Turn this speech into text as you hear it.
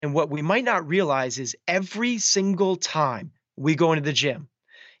And what we might not realize is every single time we go into the gym,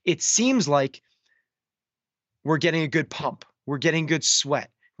 it seems like we're getting a good pump, we're getting good sweat,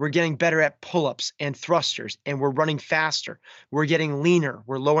 we're getting better at pull-ups and thrusters, and we're running faster, we're getting leaner,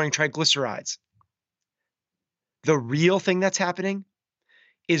 we're lowering triglycerides. The real thing that's happening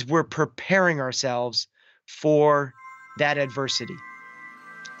is we're preparing ourselves for that adversity,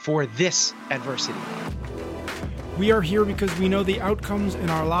 for this adversity. We are here because we know the outcomes in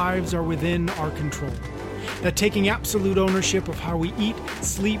our lives are within our control. That taking absolute ownership of how we eat,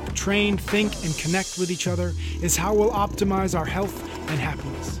 sleep, train, think, and connect with each other is how we'll optimize our health and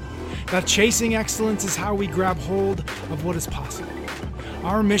happiness. That chasing excellence is how we grab hold of what is possible.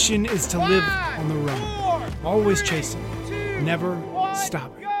 Our mission is to live on the run, always chasing, never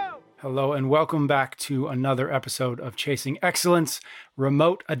stopping. Hello and welcome back to another episode of Chasing Excellence,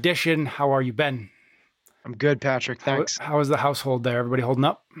 Remote Edition. How are you, Ben? I'm good, Patrick. Thanks. How is the household there? Everybody holding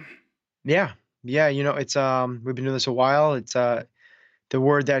up? Yeah. You know, it's we've been doing this a while. It's the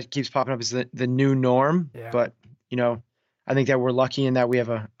word that keeps popping up is the new norm. Yeah. But you know, I think that we're lucky in that we have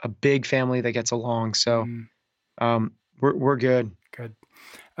a big family that gets along. So we're good. Good.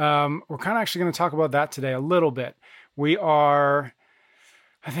 We're kind of actually going to talk about that today a little bit. We are,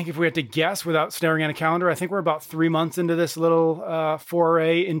 I think if we had to guess without staring at a calendar, I think we're about 3 months into this little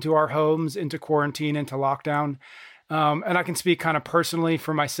foray into our homes, into quarantine, into lockdown. And I can speak kind of personally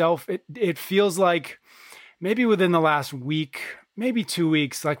for myself. It feels like maybe within the last week, maybe 2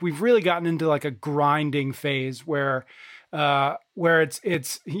 weeks, like we've really gotten into like a grinding phase where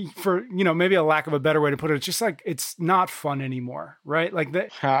it's for, you know, maybe a lack of a better way to put it, it's just like, it's not fun anymore, right? Like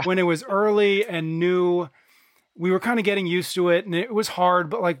that when it was early and new, we were kind of getting used to it and it was hard,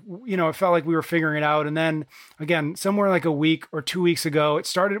 but like, you know, it felt like we were figuring it out. And then again, somewhere like a week or 2 weeks ago, it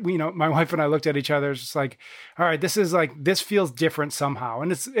started, you know, my wife and I looked at each other, it's just like, all right, this feels different somehow.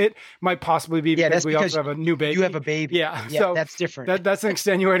 And it might possibly be because we also have a new baby. You have a baby. Yeah. So that's different. That's an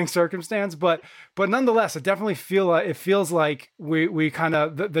extenuating circumstance, but nonetheless, it definitely feels like we kind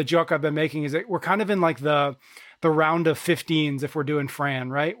of, the joke I've been making is that we're kind of in like the round of 15s if we're doing Fran,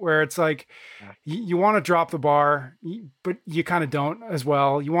 right? Where it's like, you want to drop the bar, but you kind of don't as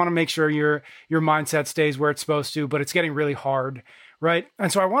well. You want to make sure your mindset stays where it's supposed to, but it's getting really hard, right?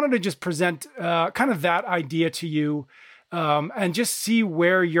 And so I wanted to just present kind of that idea to you and just see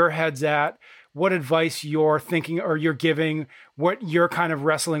where your head's at, what advice you're thinking or you're giving, what you're kind of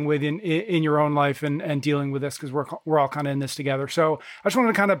wrestling with in your own life and dealing with this, because we're all kind of in this together. So I just wanted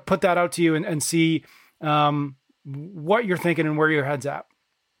to kind of put that out to you and see what you're thinking and where your head's at.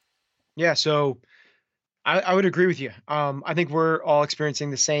 Yeah. So I would agree with you. I think we're all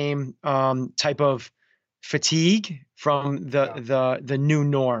experiencing the same type of fatigue from the new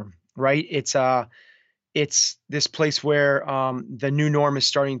norm, right? It's this place where the new norm is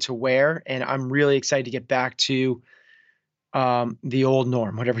starting to wear, and I'm really excited to get back to the old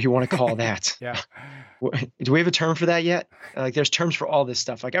norm, whatever you want to call that. Yeah. Do we have a term for that yet? Like there's terms for all this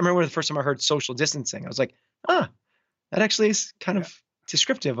stuff. Like I remember the first time I heard social distancing, I was like, that actually is kind of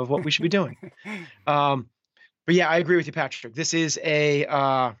descriptive of what we should be doing. But yeah, I agree with you, Patrick. This is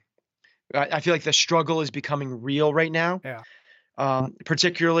I feel like the struggle is becoming real right now. Yeah.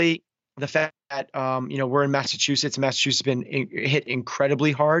 Particularly the fact that, you know, we're in Massachusetts. Massachusetts has been hit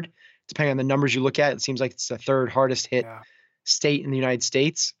incredibly hard. Depending on the numbers you look at, it seems like it's the third hardest hit state in the United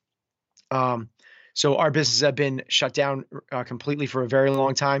States. So our businesses have been shut down completely for a very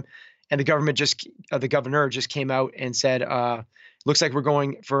long time. And the governor just came out and said, looks like we're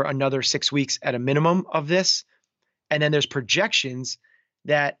going for another 6 weeks at a minimum of this. And then there's projections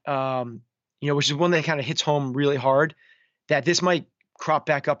that, you know, which is one that kind of hits home really hard, that this might crop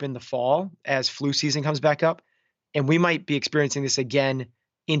back up in the fall as flu season comes back up. And we might be experiencing this again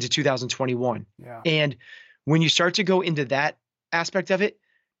into 2021. Yeah. And when you start to go into that aspect of it,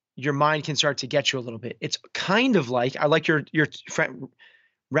 your mind can start to get you a little bit. It's kind of like, I like your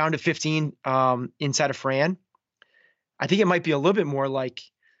round of 15 inside of Fran. I think it might be a little bit more like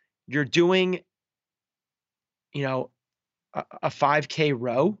you're doing, you know, a 5K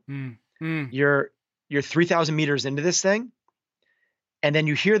row. You're 3,000 meters into this thing. And then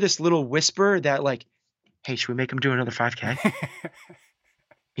you hear this little whisper that like, hey, should we make them do another 5K?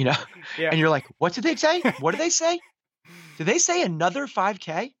 You know? Yeah. And you're like, what did they say? What did they say? Did they say another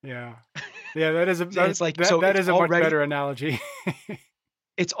 5K? Yeah. Yeah, that is a it's like, so that it's is a much better analogy.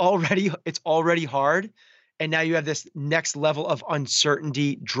 It's already hard. And now you have this next level of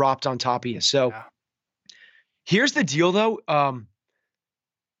uncertainty dropped on top of you. So here's the deal though.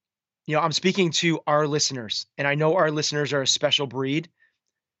 You know, I'm speaking to our listeners, and I know our listeners are a special breed.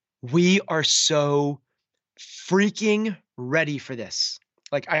 We are so freaking ready for this.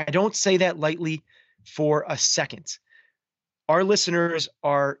 Like, I don't say that lightly for a second. Our listeners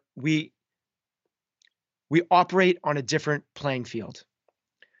we operate on a different playing field.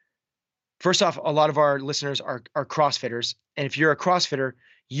 First off, a lot of our listeners are CrossFitters. And if you're a CrossFitter,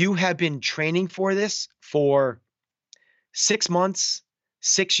 you have been training for this for 6 months,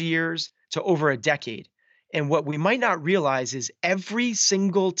 6 years to over a decade. And what we might not realize is every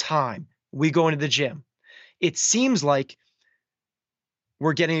single time we go into the gym, it seems like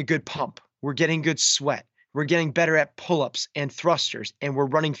we're getting a good pump. We're getting good sweat. We're getting better at pull-ups and thrusters, and we're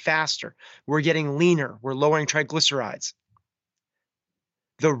running faster. We're getting leaner. We're lowering triglycerides.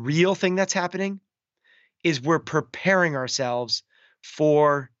 The real thing that's happening is we're preparing ourselves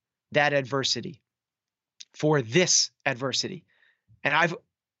for that adversity, for this adversity. And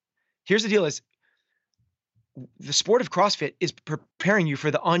here's the deal is the sport of CrossFit is preparing you for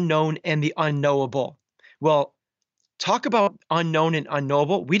the unknown and the unknowable. Well, talk about unknown and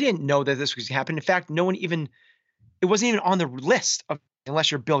unknowable. We didn't know that this was happening. In fact, it wasn't even on the list of,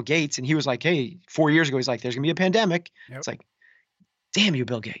 unless you're Bill Gates. And he was like, hey, 4 years ago, he's like, there's going to be a pandemic. Yep. It's like, damn you,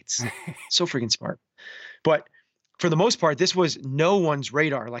 Bill Gates. So freaking smart. But for the most part, this was no one's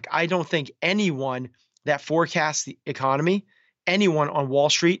radar. Like, I don't think anyone that forecasts the economy, anyone on Wall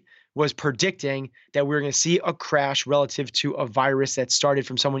Street was predicting that we were going to see a crash relative to a virus that started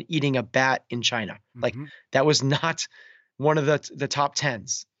from someone eating a bat in China. Mm-hmm. Like, that was not one of the top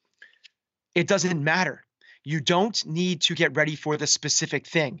 10s. It doesn't matter. You don't need to get ready for the specific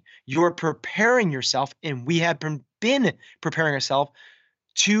thing. You're preparing yourself, and we have been preparing ourselves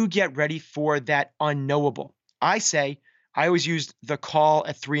to get ready for that unknowable. I always use the call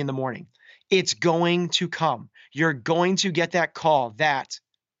at 3 a.m. It's going to come. You're going to get that call that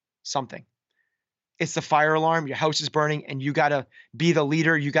something. It's the fire alarm. Your house is burning, and you got to be the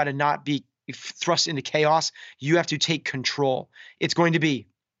leader. You got to not be thrust into chaos. You have to take control. It's going to be,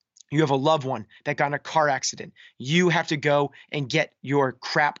 you have a loved one that got in a car accident. You have to go and get your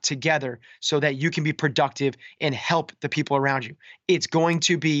crap together so that you can be productive and help the people around you. It's going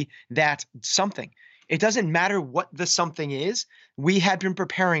to be that something. It doesn't matter what the something is. We have been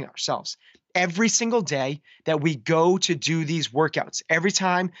preparing ourselves. Every single day that we go to do these workouts, every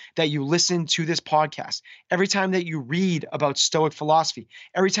time that you listen to this podcast, every time that you read about Stoic philosophy,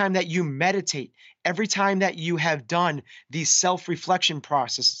 every time that you meditate, every time that you have done these self-reflection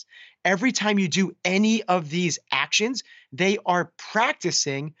processes, every time you do any of these actions, they are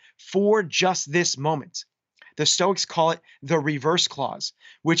practicing for just this moment. The Stoics call it the reverse clause,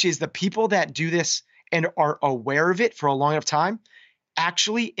 which is the people that do this and are aware of it for a long enough time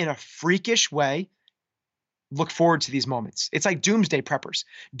actually, in a freakish way, look forward to these moments. It's like doomsday preppers.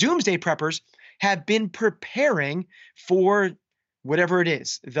 Doomsday preppers have been preparing for whatever it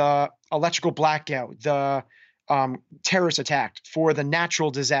is, the electrical blackout, the terrorist attack, for the natural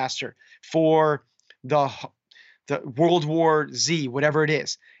disaster, for the World War Z, whatever it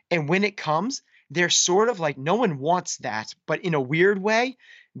is. And when it comes, they're sort of like, no one wants that, but in a weird way,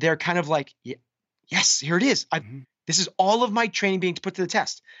 they're kind of like, yes, here it is. This is all of my training being put to the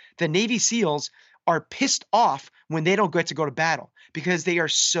test. The Navy SEALs are pissed off when they don't get to go to battle because they are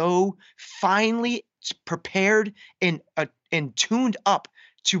so finely prepared and tuned up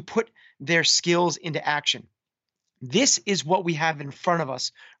to put their skills into action. This is what we have in front of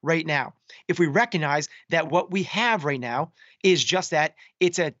us right now. If we recognize that what we have right now is just that,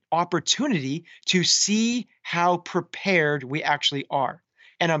 it's an opportunity to see how prepared we actually are.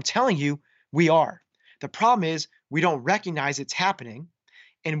 And I'm telling you, we are. The problem is we don't recognize it's happening,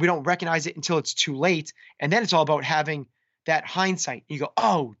 and we don't recognize it until it's too late. And then it's all about having that hindsight. You go,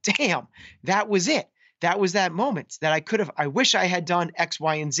 oh, damn, that was it. That was that moment that I wish I had done X,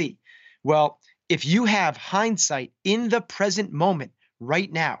 Y, and Z. Well, if you have hindsight in the present moment right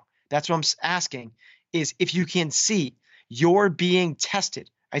now, that's what I'm asking, is if you can see you're being tested.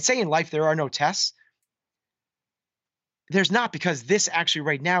 I'd say in life there are no tests. There's not, because this actually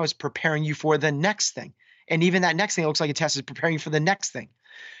right now is preparing you for the next thing. And even that next thing looks like a test is preparing you for the next thing.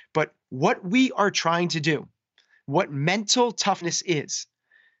 But what we are trying to do, what mental toughness is,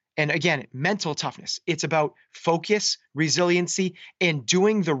 and again, mental toughness, it's about focus, resiliency, and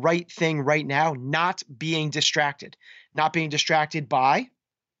doing the right thing right now, not being distracted by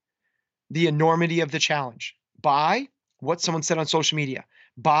the enormity of the challenge, by what someone said on social media,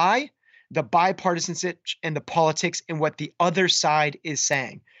 by the bipartisanship and the politics and what the other side is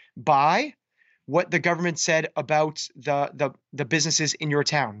saying, by what the government said about the businesses in your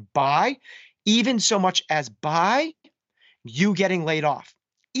town, by even so much as by you getting laid off,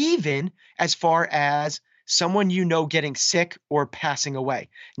 even as far as someone you know getting sick or passing away.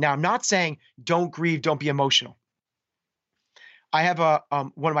 Now, I'm not saying don't grieve, don't be emotional. I have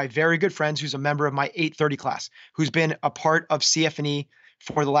one of my very good friends who's a member of my 830 class, who's been a part of CFNE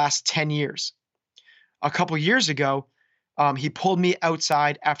for the last 10 years. A couple years ago, he pulled me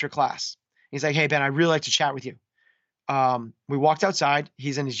outside after class. He's like, "Hey, Ben, I'd really like to chat with you." We walked outside.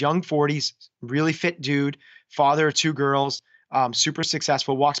 He's in his young 40s, really fit dude, father of 2 girls, super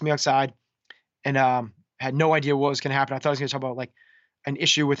successful, walks me outside, and had no idea what was going to happen. I thought he was going to talk about like an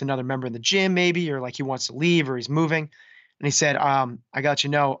issue with another member in the gym maybe, or like he wants to leave or he's moving. And he said, I got you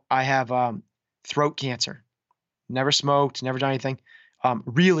know, I have throat cancer. Never smoked, never done anything.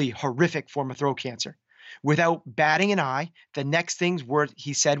 Really horrific form of throat cancer. Without batting an eye, the next word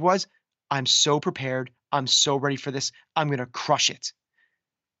he said was, "I'm so prepared. I'm so ready for this. I'm going to crush it."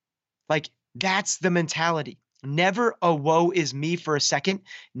 Like, that's the mentality. Never a woe is me for a second.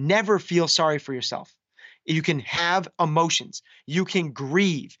 Never feel sorry for yourself. You can have emotions. You can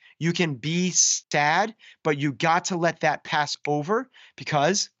grieve. You can be sad, but you got to let that pass over,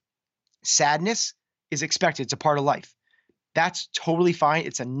 because sadness is expected. It's a part of life. That's totally fine.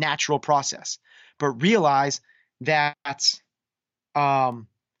 It's a natural process. But realize that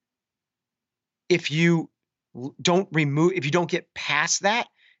if you don't get past that,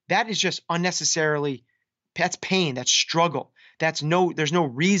 that is just unnecessarily, that's pain, that's struggle. There's no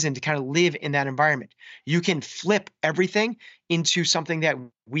reason to kind of live in that environment. You can flip everything into something that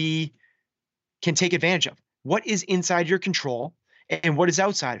we can take advantage of. What is inside your control and what is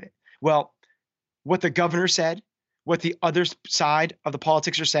outside of it? Well, what the governor said, what the other side of the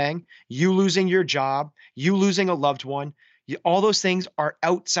politics are saying, you losing your job, you losing a loved one, all those things are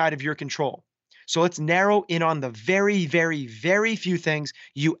outside of your control. So let's narrow in on the very, very, very few things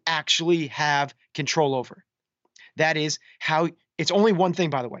you actually have control over. That is how it's only one thing,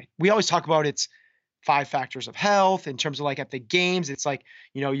 by the way. We always talk about it's 5 factors of health in terms of like at the games. It's like,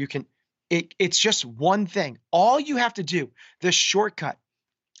 it's just one thing. All you have to do, the shortcut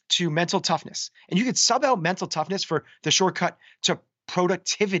to mental toughness, and you could sub out mental toughness for the shortcut to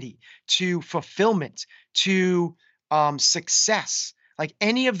productivity, to fulfillment, to success. Like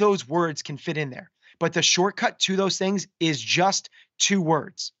any of those words can fit in there. But the shortcut to those things is just 2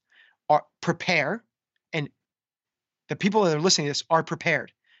 words. Prepare. And the people that are listening to this are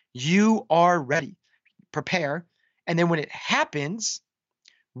prepared. You are ready. Prepare. And then when it happens,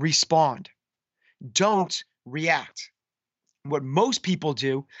 respond. Don't react. What most people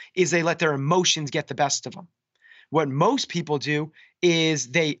do is they let their emotions get the best of them. What most people do is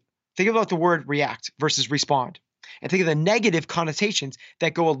they think about the word react versus respond, and think of the negative connotations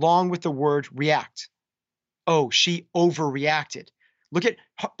that go along with the word react. Oh, she overreacted. Look at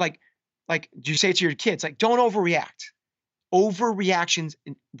like do you say it to your kids? Like, don't overreact. Overreactions,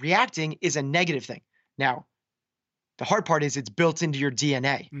 reacting is a negative thing. Now, the hard part is it's built into your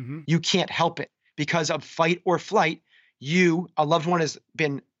DNA. Mm-hmm. You can't help it because of fight or flight. A loved one has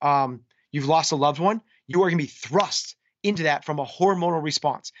been, you've lost a loved one. You are going to be thrust into that from a hormonal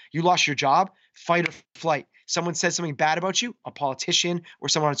response. You lost your job, fight or flight. Someone says something bad about you, a politician or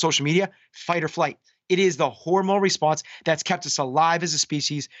someone on social media, fight or flight. It is the hormonal response that's kept us alive as a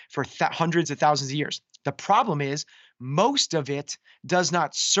species for hundreds of thousands of years. The problem is most of it does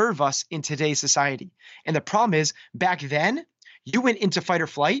not serve us in today's society. And the problem is back then you went into fight or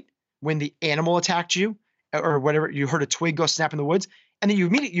flight when the animal attacked you or whatever, you heard a twig go snap in the woods, and then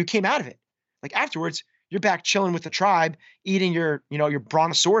you came out of it. Like afterwards, you're back chilling with the tribe, eating your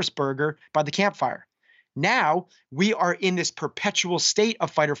brontosaurus burger by the campfire. Now we are in this perpetual state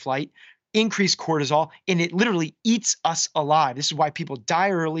of fight or flight, increased cortisol, and it literally eats us alive. This is why people die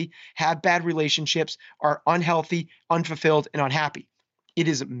early, have bad relationships, are unhealthy, unfulfilled, and unhappy. It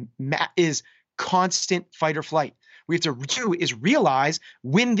is constant fight or flight. What we have to do is realize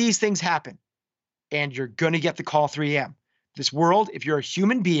when these things happen, and you're going to get the call 3 a.m. This world, if you're a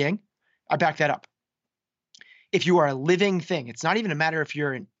human being, I back that up. If you are a living thing, it's not even a matter if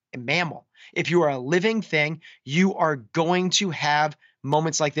you're a mammal. If you are a living thing, you are going to have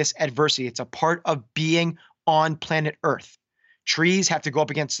moments like this adversity. It's a part of being on planet Earth. Trees have to go up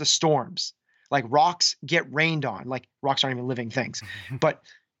against the storms. Like rocks get rained on. Like rocks aren't even living things. But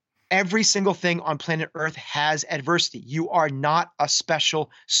every single thing on planet Earth has adversity. You are not a special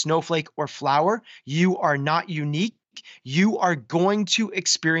snowflake or flower. You are not unique. You are going to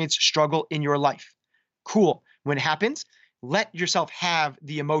experience struggle in your life. Cool. When it happens, let yourself have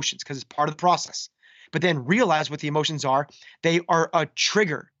the emotions because it's part of the process. But then realize what the emotions are. They are a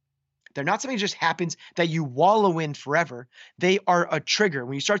trigger. They're not something that just happens that you wallow in forever. They are a trigger.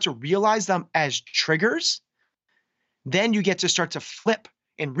 When you start to realize them as triggers, then you get to start to flip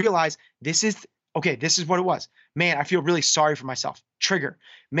and realize this is what it was. Man, I feel really sorry for myself. Trigger.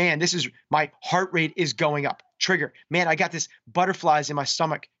 Man, my heart rate is going up. trigger. Man, I got this butterflies in my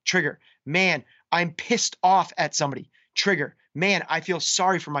stomach, trigger. Man, I'm pissed off at somebody, trigger. Man, I feel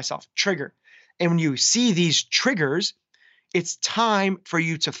sorry for myself, trigger. And when you see these triggers, it's time for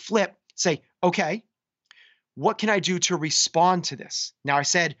you to flip, say, okay, what can I do to respond to this? Now, I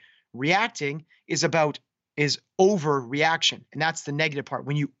said reacting is overreaction, and that's the negative part.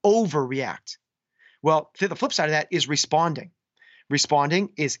 When you overreact, well, the flip side of that is responding.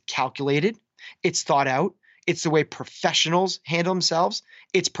 Responding is calculated, it's thought out, it's the way professionals handle themselves,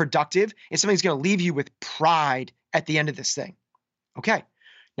 it's productive, it's something that's going to leave you with pride at the end of this thing. Okay,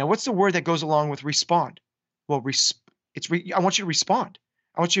 now what's the word that goes along with respond? Well, I want you to respond.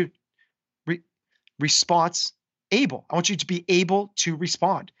 I want you response able. I want you to be able to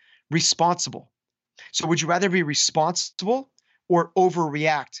respond. Responsible. So would you rather be responsible or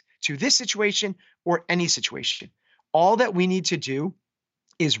overreact to this situation or any situation? All that we need to do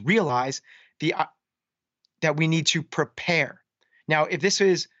is realize that we need to prepare. Now, if this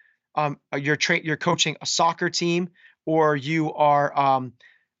is you're coaching a soccer team, or you are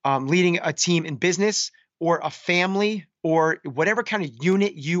leading a team in business, or a family, or whatever kind of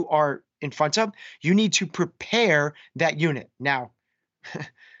unit you are in front of, you need to prepare that unit. Now,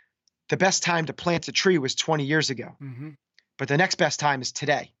 the best time to plant a tree was 20 years ago, but the next best time is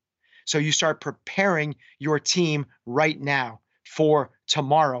today. So you start preparing your team right now for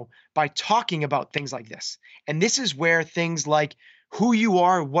tomorrow by talking about things like this. And this is where things like who you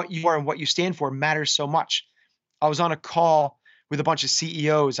are, and what you stand for matters so much. I was on a call with a bunch of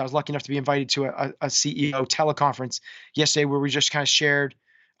CEOs. I was lucky enough to be invited to a CEO teleconference yesterday where we just kind of shared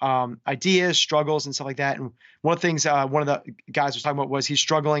ideas, struggles, and stuff like that. And one of the things one of the guys was talking about was he's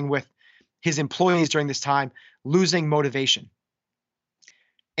struggling with his employees during this time, losing motivation.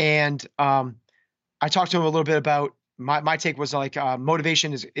 And I talked to him a little bit about my take was like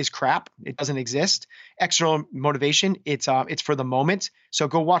motivation is crap. It doesn't exist. External motivation, it's for the moment. So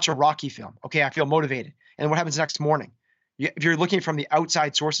go watch a Rocky film. Okay, I feel motivated. And what happens next morning? If you're looking from the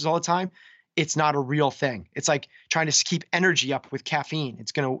outside sources all the time, it's not a real thing. It's like trying to keep energy up with caffeine.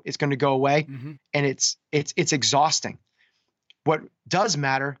 It's gonna go away, and it's exhausting. What does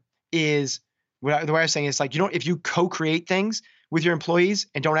matter is the way I was saying is like, if you co-create things with your employees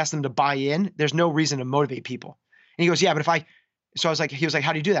and don't ask them to buy in, there's no reason to motivate people. And he goes, yeah, but he was like,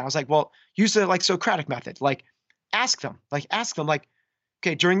 how do you do that? I was like, well, use the Socratic method. Like, ask them,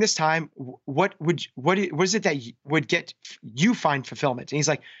 okay, during this time, what is it that would get you find fulfillment? And he's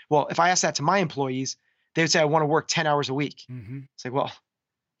like, well, if I ask that to my employees, they would say, I want to work 10 hours a week. It's like, well,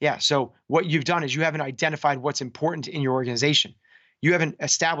 yeah. So what you've done is you haven't identified what's important in your organization. You haven't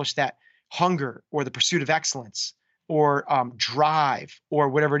established that hunger or the pursuit of excellence or drive or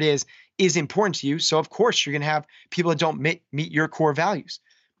whatever it is important to you. So of course you're going to have people that don't meet your core values.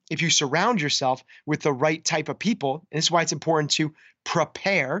 If you surround yourself with the right type of people, and this is why it's important to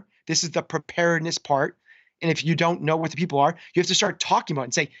prepare. This is the preparedness part. And if you don't know what the people are, you have to start talking about it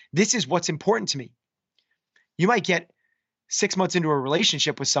and say, this is what's important to me. You might get 6 months into a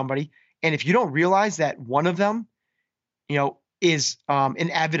relationship with somebody, and if you don't realize that one of them, is an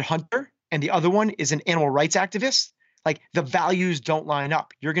avid hunter and the other one is an animal rights activist, like the values don't line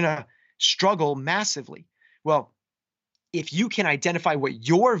up. You're going to struggle massively. Well, if you can identify what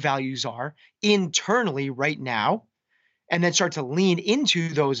your values are internally right now, and then start to lean into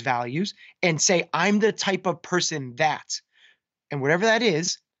those values and say, I'm the type of person that, and whatever that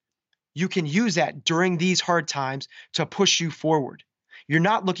is, you can use that during these hard times to push you forward. You're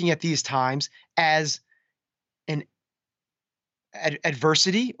not looking at these times as an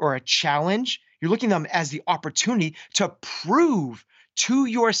adversity or a challenge. You're looking at them as the opportunity to prove to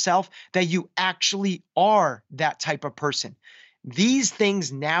yourself that you actually are that type of person. These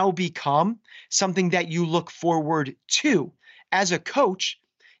things now become something that you look forward to. As a coach,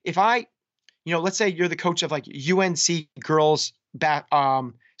 if let's say you're the coach of like UNC girls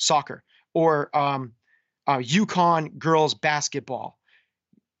soccer or UConn girls basketball.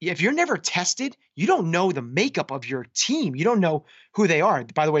 If you're never tested, you don't know the makeup of your team. You don't know who they are.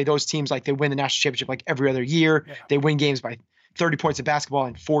 By the way, those teams, like they win the national championship like every other year. Yeah. They win games by 30 points of basketball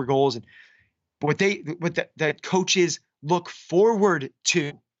and 4 goals. And what the coaches look forward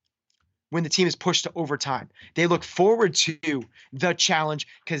to when the team is pushed to overtime, they look forward to the challenge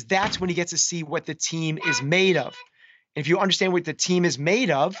because that's when he gets to see what the team is made of. And if you understand what the team is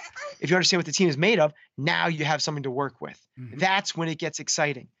made of, now you have something to work with. That's when it gets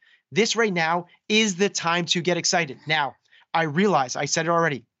exciting. This right now is the time to get excited. Now, I realize, I said it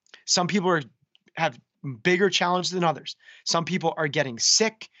already, some people have bigger challenges than others. Some people are getting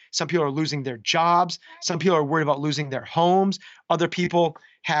sick. Some people are losing their jobs. Some people are worried about losing their homes. Other people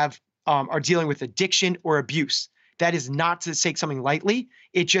have are dealing with addiction or abuse. That is not to take something lightly.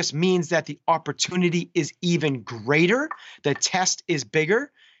 It just means that the opportunity is even greater. The test is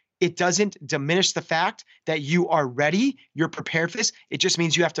bigger. It doesn't diminish the fact that you are ready, you're prepared for this. It just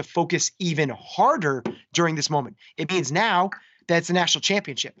means you have to focus even harder during this moment. It means now that it's a national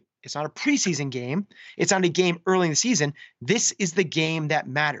championship. It's not a preseason game. It's not a game early in the season. This is the game that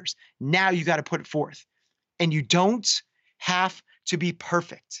matters. Now you got to put it forth. And you don't have to be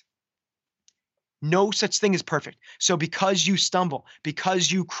perfect. No such thing as perfect. So because you stumble,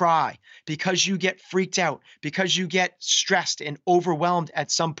 because you cry, because you get freaked out, because you get stressed and overwhelmed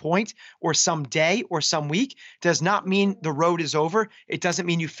at some point or some day or some week, does not mean the road is over. It doesn't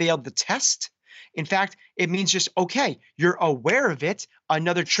mean you failed the test. In fact, it means just, okay, you're aware of it,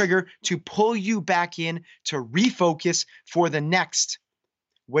 another trigger to pull you back in to refocus for the next,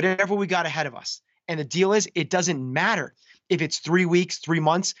 whatever we got ahead of us. And the deal is, it doesn't matter if it's 3 weeks, 3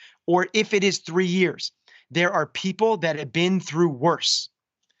 months, or if it is 3 years. There are people that have been through worse.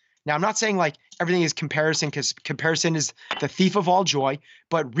 Now, I'm not saying like everything is comparison, because comparison is the thief of all joy,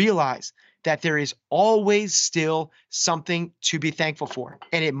 but realize that there is always still something to be thankful for.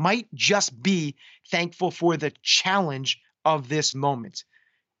 And it might just be thankful for the challenge of this moment.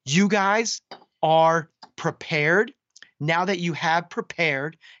 You guys are prepared. Now that you have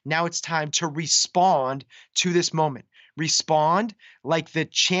prepared, now it's time to respond to this moment. Respond like the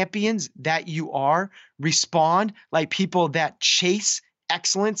champions that you are. Respond like people that chase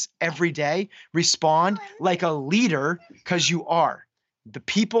excellence every day. Respond like a leader, because you are. The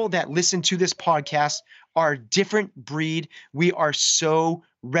people that listen to this podcast are a different breed. We are so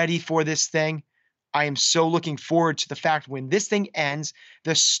ready for this thing. I am so looking forward to the fact when this thing ends,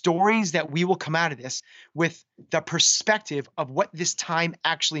 the stories that we will come out of this with the perspective of what this time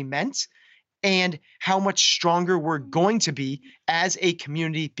actually meant and how much stronger we're going to be as a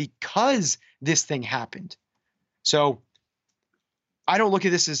community because this thing happened. So I don't look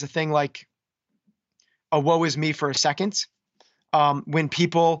at this as a thing like a woe is me for a second. When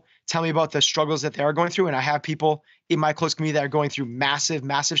people tell me about the struggles that they are going through, and I have people in my close community that are going through massive,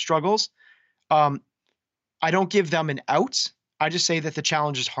 massive struggles, I don't give them an out. I just say that the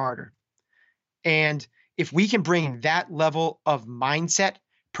challenge is harder. And if we can bring that level of mindset,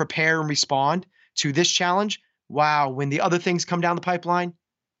 prepare and respond to this challenge, wow, when the other things come down the pipeline,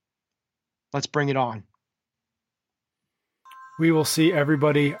 let's bring it on. We will see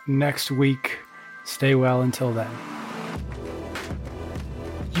everybody next week. Stay well until then.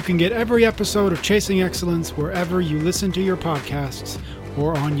 You can get every episode of Chasing Excellence wherever you listen to your podcasts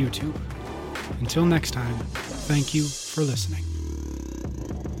or on YouTube. Until next time, thank you for listening.